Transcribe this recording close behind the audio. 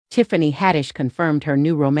Tiffany Haddish confirmed her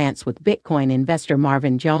new romance with Bitcoin investor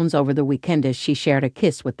Marvin Jones over the weekend as she shared a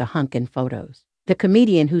kiss with the hunk in photos. The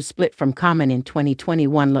comedian who split from Common in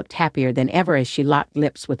 2021 looked happier than ever as she locked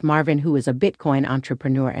lips with Marvin, who is a Bitcoin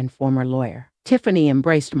entrepreneur and former lawyer. Tiffany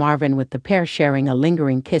embraced Marvin, with the pair sharing a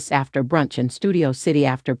lingering kiss after brunch in Studio City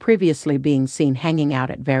after previously being seen hanging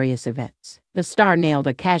out at various events. The star nailed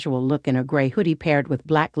a casual look in a gray hoodie paired with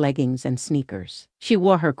black leggings and sneakers. She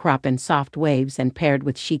wore her crop in soft waves and paired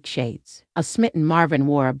with chic shades. A smitten Marvin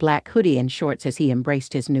wore a black hoodie and shorts as he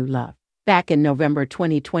embraced his new love. Back in November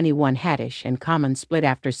 2021, Haddish and Common split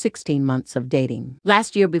after 16 months of dating.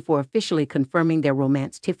 Last year, before officially confirming their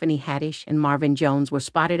romance, Tiffany Haddish and Marvin Jones were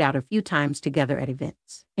spotted out a few times together at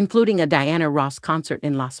events, including a Diana Ross concert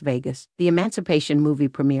in Las Vegas, the Emancipation movie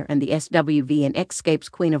premiere, and the SWV and Xscape's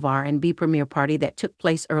Queen of R&B premiere party that took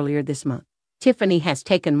place earlier this month. Tiffany has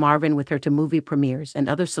taken Marvin with her to movie premieres and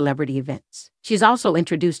other celebrity events. She's also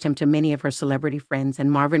introduced him to many of her celebrity friends,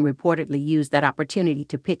 and Marvin reportedly used that opportunity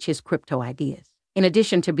to pitch his crypto ideas. In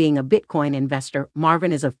addition to being a Bitcoin investor,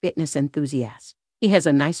 Marvin is a fitness enthusiast. He has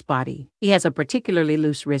a nice body. He has a particularly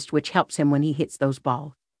loose wrist, which helps him when he hits those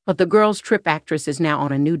balls. But the Girls Trip actress is now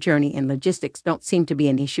on a new journey, and logistics don't seem to be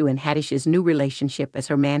an issue in Haddish's new relationship, as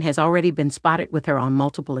her man has already been spotted with her on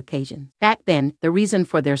multiple occasions. Back then, the reason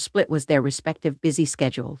for their split was their respective busy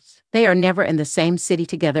schedules. They are never in the same city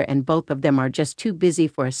together, and both of them are just too busy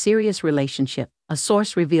for a serious relationship, a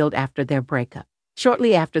source revealed after their breakup.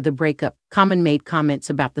 Shortly after the breakup, Common made comments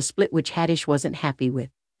about the split which Haddish wasn't happy with.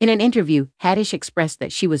 In an interview, Haddish expressed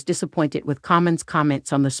that she was disappointed with Common's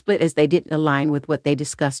comments on the split as they didn't align with what they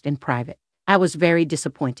discussed in private. "I was very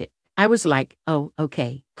disappointed. I was like, oh,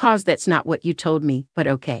 okay. Cause that's not what you told me, but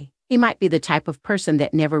okay. He might be the type of person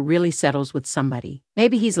that never really settles with somebody.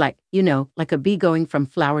 Maybe he's like, like a bee going from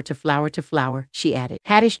flower to flower to flower," she added.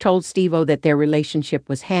 Haddish told Steve-O that their relationship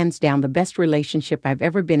was hands down the best relationship I've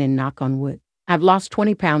ever been in, knock on wood. "I've lost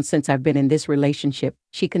 20 pounds since I've been in this relationship,"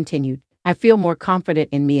 she continued. "I feel more confident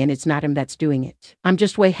in me, and it's not him that's doing it. I'm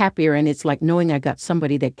just way happier, and it's like knowing I got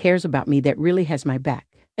somebody that cares about me, that really has my back.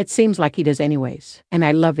 It seems like he does anyways. And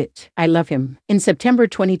I love it. I love him." In September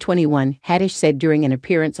 2021, Haddish said during an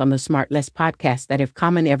appearance on the Smartless podcast that if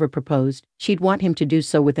Common ever proposed, she'd want him to do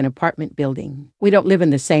so with an apartment building. "We don't live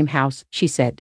in the same house," she said.